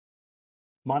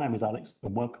My name is Alex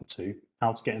and welcome to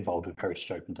How to Get Involved with Heritage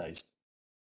Open Days.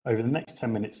 Over the next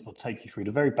 10 minutes, I'll take you through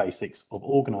the very basics of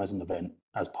organising an event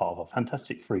as part of a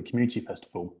fantastic free community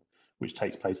festival, which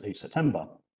takes place each September.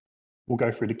 We'll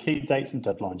go through the key dates and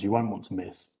deadlines you won't want to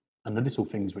miss, and the little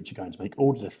things which are going to make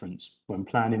all the difference when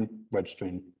planning,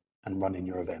 registering, and running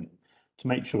your event to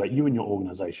make sure that you and your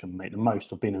organisation make the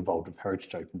most of being involved with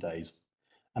Heritage Open Days.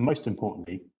 And most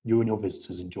importantly, you and your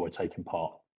visitors enjoy taking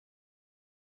part.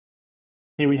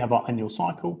 Here we have our annual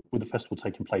cycle, with the festival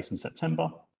taking place in September.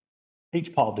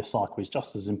 Each part of this cycle is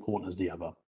just as important as the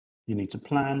other. You need to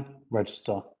plan,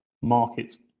 register, mark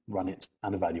it, run it,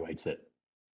 and evaluate it.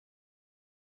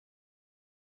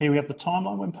 Here we have the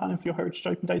timeline when planning for your Heritage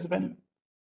Open Days event.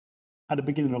 At the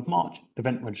beginning of March,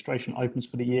 event registration opens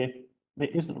for the year.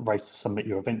 It isn't a race to submit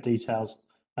your event details,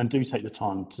 and do take the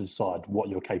time to decide what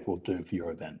you're capable of doing for your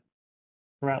event.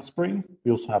 Throughout spring,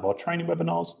 we also have our training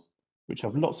webinars, which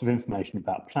have lots of information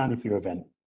about planning for your event,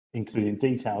 including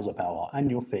details about our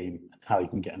annual theme and how you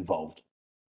can get involved.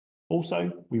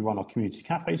 Also, we run our community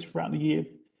cafes throughout the year,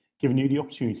 giving you the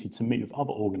opportunity to meet with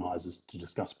other organisers to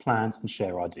discuss plans and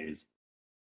share ideas.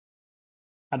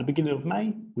 At the beginning of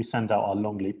May, we send out our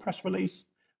long lead press release,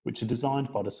 which are designed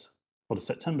for the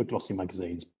September glossy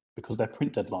magazines because their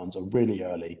print deadlines are really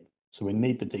early, so we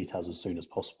need the details as soon as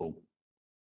possible.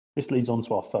 This leads on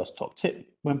to our first top tip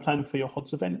when planning for your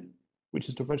HODs event, which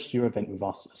is to register your event with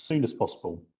us as soon as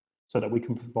possible so that we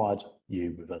can provide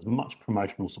you with as much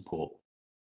promotional support.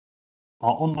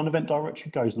 Our online event directory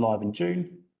goes live in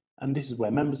June, and this is where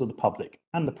members of the public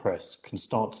and the press can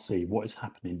start to see what is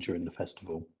happening during the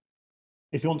festival.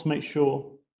 If you want to make sure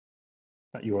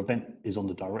that your event is on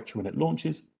the directory when it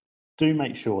launches, do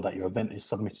make sure that your event is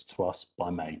submitted to us by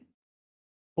May.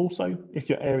 Also, if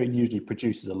your area usually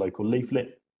produces a local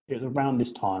leaflet, it's around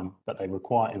this time that they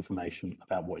require information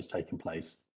about what is taking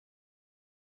place.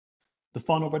 The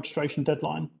final registration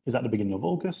deadline is at the beginning of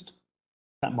August.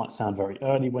 That might sound very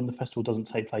early when the festival doesn't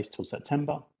take place till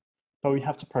September, but we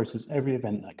have to process every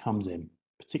event that comes in,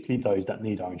 particularly those that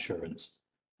need our insurance,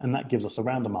 and that gives us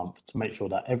around a month to make sure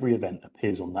that every event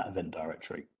appears on that event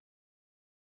directory.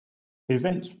 The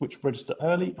events which register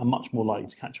early are much more likely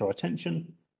to catch our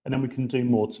attention, and then we can do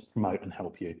more to promote and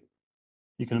help you.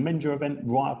 You can amend your event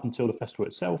right up until the festival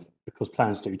itself because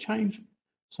plans do change,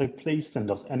 so please send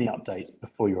us any updates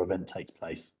before your event takes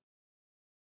place.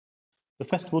 The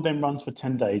festival then runs for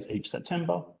 10 days each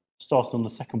September, starting on the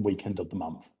second weekend of the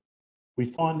month. We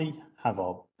finally have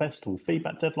our festival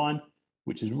feedback deadline,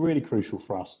 which is really crucial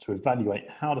for us to evaluate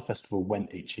how the festival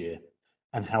went each year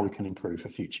and how we can improve for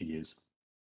future years.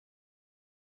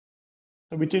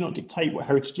 So we do not dictate what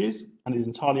heritage is, and it is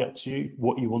entirely up to you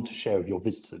what you want to share with your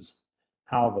visitors.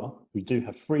 However, we do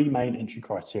have 3 main entry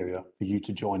criteria for you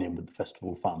to join in with the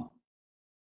festival fun.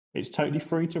 It's totally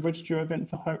free to register your event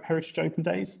for Heritage Open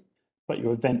Days, but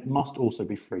your event must also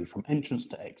be free from entrance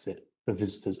to exit for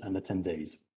visitors and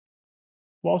attendees.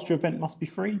 Whilst your event must be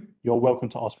free, you're welcome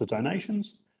to ask for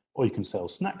donations, or you can sell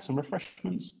snacks and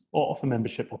refreshments, or offer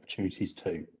membership opportunities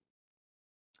too.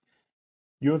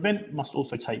 Your event must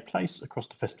also take place across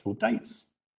the festival dates,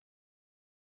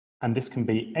 and this can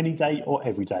be any day or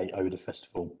every day over the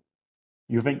festival.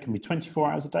 Your event can be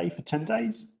 24 hours a day for 10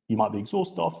 days. You might be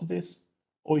exhausted after this,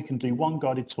 or you can do one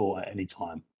guided tour at any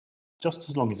time, just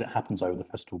as long as it happens over the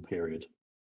festival period.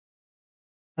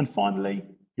 And finally,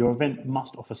 your event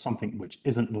must offer something which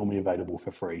isn't normally available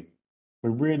for free. We're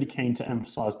really keen to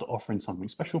emphasise the offering something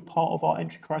special part of our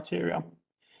entry criteria.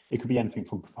 It could be anything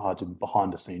from providing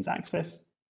behind the scenes access,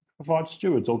 provide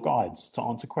stewards or guides to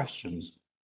answer questions,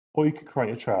 or you could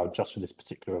create a trail just for this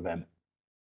particular event.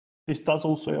 This does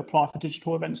also apply for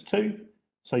digital events too,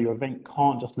 so your event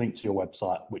can't just link to your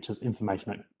website, which has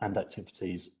information and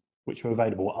activities which are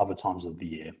available at other times of the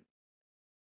year.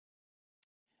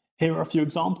 Here are a few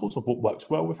examples of what works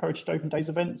well with Heritage Open Days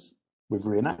events. With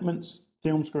reenactments,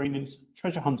 film screenings,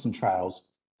 treasure hunts and trails,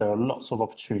 there are lots of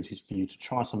opportunities for you to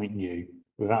try something new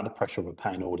without the pressure of a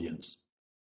paying audience.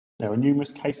 There are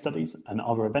numerous case studies and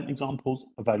other event examples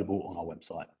available on our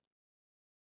website.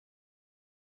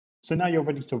 So now you're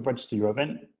ready to register your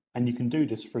event, and you can do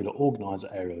this through the organiser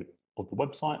area of the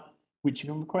website, which you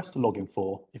can request a login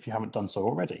for if you haven't done so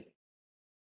already.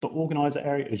 The organiser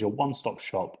area is your one-stop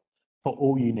shop for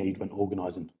all you need when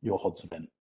organising your HODs event.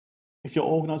 If your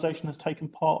organisation has taken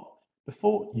part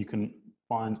before, you can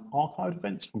find archived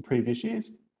events from previous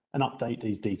years and update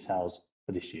these details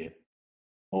for this year.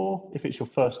 Or if it's your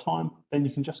first time, then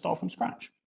you can just start from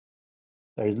scratch.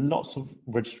 There is lots of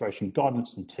registration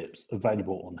guidance and tips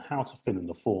available on how to fill in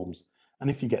the forms, and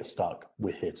if you get stuck,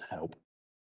 we're here to help.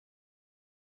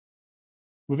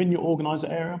 Within your organiser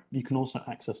area, you can also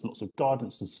access lots of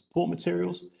guidance and support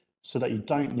materials so that you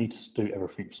don't need to do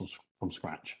everything from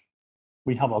scratch.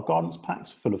 We have our guidance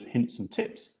packs full of hints and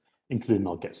tips, including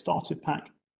our Get Started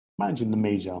pack, managing the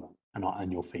media, and our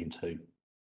annual theme too.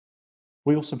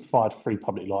 We also provide free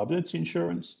public liability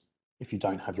insurance if you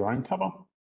don't have your own cover.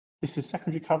 This is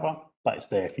secondary cover, but it's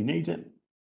there if you need it.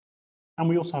 And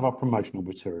we also have our promotional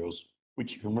materials,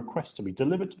 which you can request to be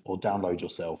delivered or download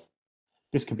yourself.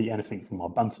 This could be anything from our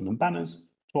Bunsen and banners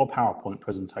to our PowerPoint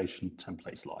presentation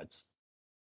template slides.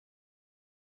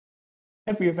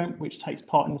 Every event which takes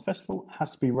part in the festival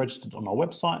has to be registered on our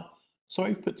website, so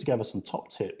we've put together some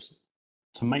top tips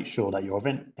to make sure that your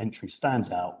event entry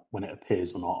stands out when it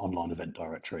appears on our online event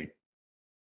directory.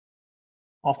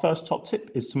 Our first top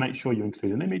tip is to make sure you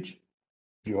include an image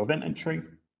of your event entry.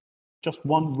 Just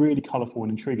one really colourful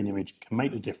and intriguing image can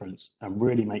make the difference and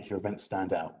really make your event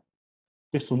stand out.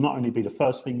 This will not only be the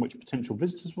first thing which potential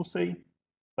visitors will see,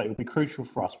 but it will be crucial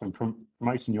for us when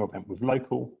promoting your event with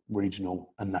local,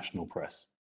 regional and national press.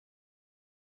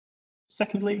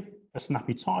 Secondly, a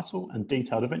snappy title and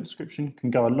detailed event description can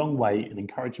go a long way in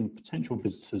encouraging potential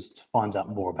visitors to find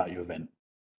out more about your event.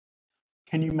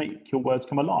 Can you make your words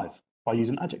come alive by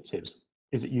using adjectives?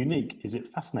 Is it unique? Is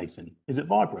it fascinating? Is it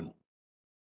vibrant?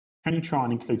 Can you try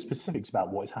and include specifics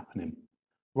about what is happening?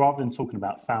 Rather than talking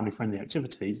about family-friendly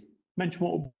activities, mention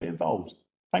what will be involved: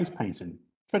 face painting,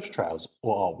 treasure trails,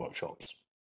 or art workshops.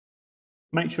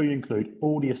 Make sure you include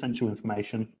all the essential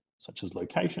information, such as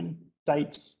location,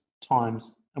 dates,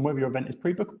 times, and whether your event is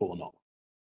pre-bookable or not.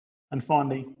 And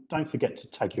finally, don't forget to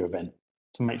tag your event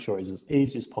to make sure it is as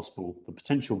easy as possible for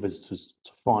potential visitors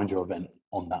to find your event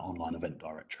on that online event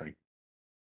directory.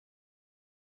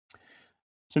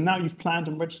 So now you've planned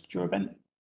and registered your event,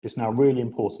 it's now really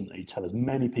important that you tell as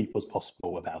many people as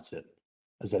possible about it,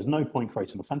 as there's no point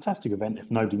creating a fantastic event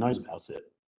if nobody knows about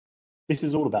it. This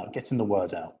is all about getting the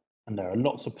word out, and there are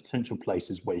lots of potential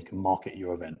places where you can market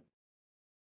your event.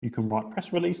 You can write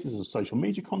press releases as social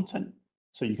media content,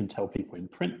 so you can tell people in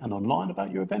print and online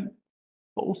about your event,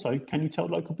 but also can you tell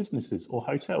local businesses or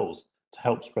hotels to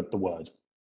help spread the word?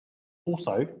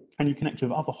 Also, can you connect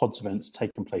with other HODs events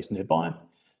taking place nearby,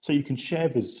 so you can share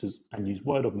visitors and use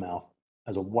word of mouth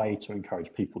as a way to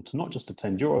encourage people to not just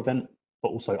attend your event, but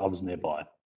also others nearby.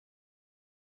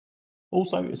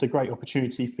 Also, it's a great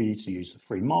opportunity for you to use the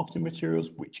free marketing materials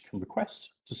which you can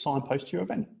request to signpost to your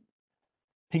event.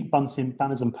 Pink bunting,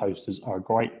 banners and posters are a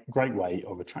great way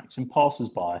of attracting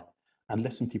passers-by and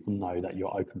letting people know that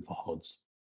you're open for HODs.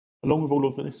 Along with all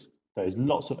of this, there is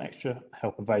lots of extra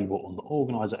help available on the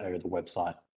organiser area of the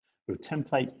website with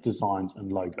templates, designs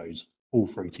and logos, all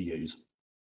free to use.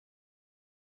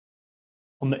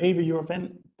 On the eve of your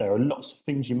event, there are lots of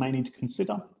things you may need to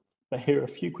consider, but here are a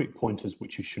few quick pointers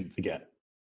which you shouldn't forget.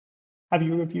 Have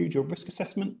you reviewed your risk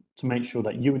assessment to make sure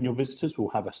that you and your visitors will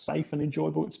have a safe and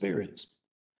enjoyable experience?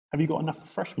 Have you got enough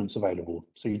refreshments available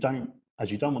so you don't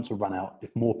want to run out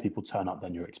if more people turn up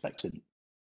than you're expecting?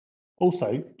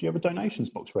 Also, do you have a donations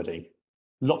box ready?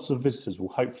 Lots of visitors will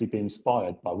hopefully be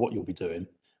inspired by what you'll be doing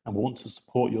and will want to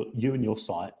support you and your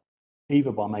site,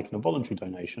 either by making a voluntary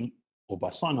donation or by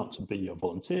signing up to be a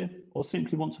volunteer, or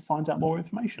simply want to find out more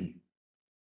information.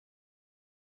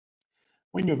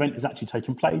 When your event is actually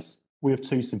taking place, we have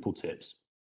two simple tips: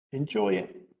 enjoy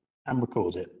it and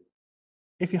record it.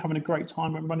 If you're having a great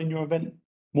time when running your event,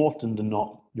 more often than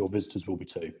not, your visitors will be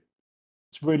too.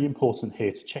 It's really important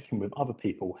here to check in with other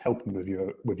people helping with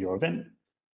your event,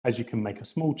 as you can make a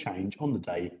small change on the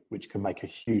day which can make a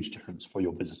huge difference for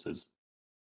your visitors.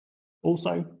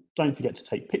 Also, don't forget to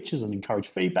take pictures and encourage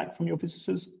feedback from your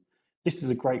visitors. This is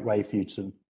a great way for you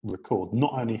to record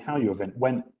not only how your event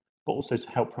went, but also to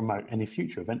help promote any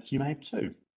future events you may have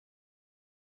too.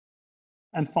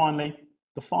 And finally,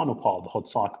 the final part of the HOD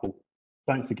cycle,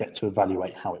 don't forget to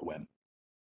evaluate how it went.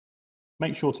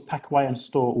 Make sure to pack away and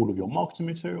store all of your marketing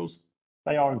materials.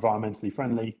 They are environmentally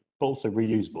friendly, but also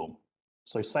reusable.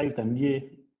 So save them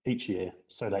each year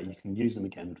so that you can use them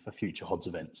again for future HODs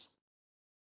events.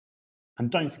 And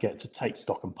don't forget to take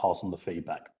stock and pass on the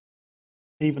feedback.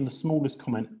 Even the smallest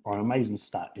comment or an amazing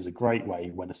stat is a great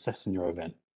way when assessing your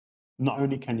event. Not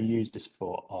only can you use this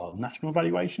for our national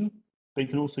evaluation, but you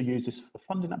can also use this for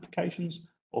funding applications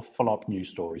or follow-up news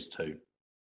stories too.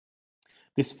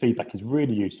 This feedback is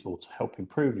really useful to help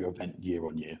improve your event year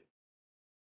on year.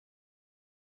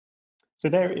 So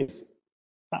there it is.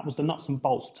 That was the nuts and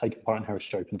bolts of taking part in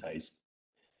Heritage Open Days.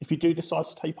 If you do decide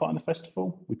to take part in the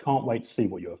festival, we can't wait to see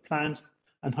what you have planned,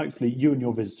 and hopefully you and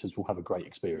your visitors will have a great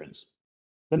experience.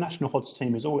 The National HODs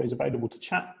team is always available to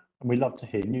chat, and we love to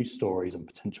hear news stories and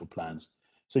potential plans.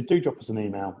 So do drop us an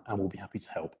email and we'll be happy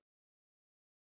to help.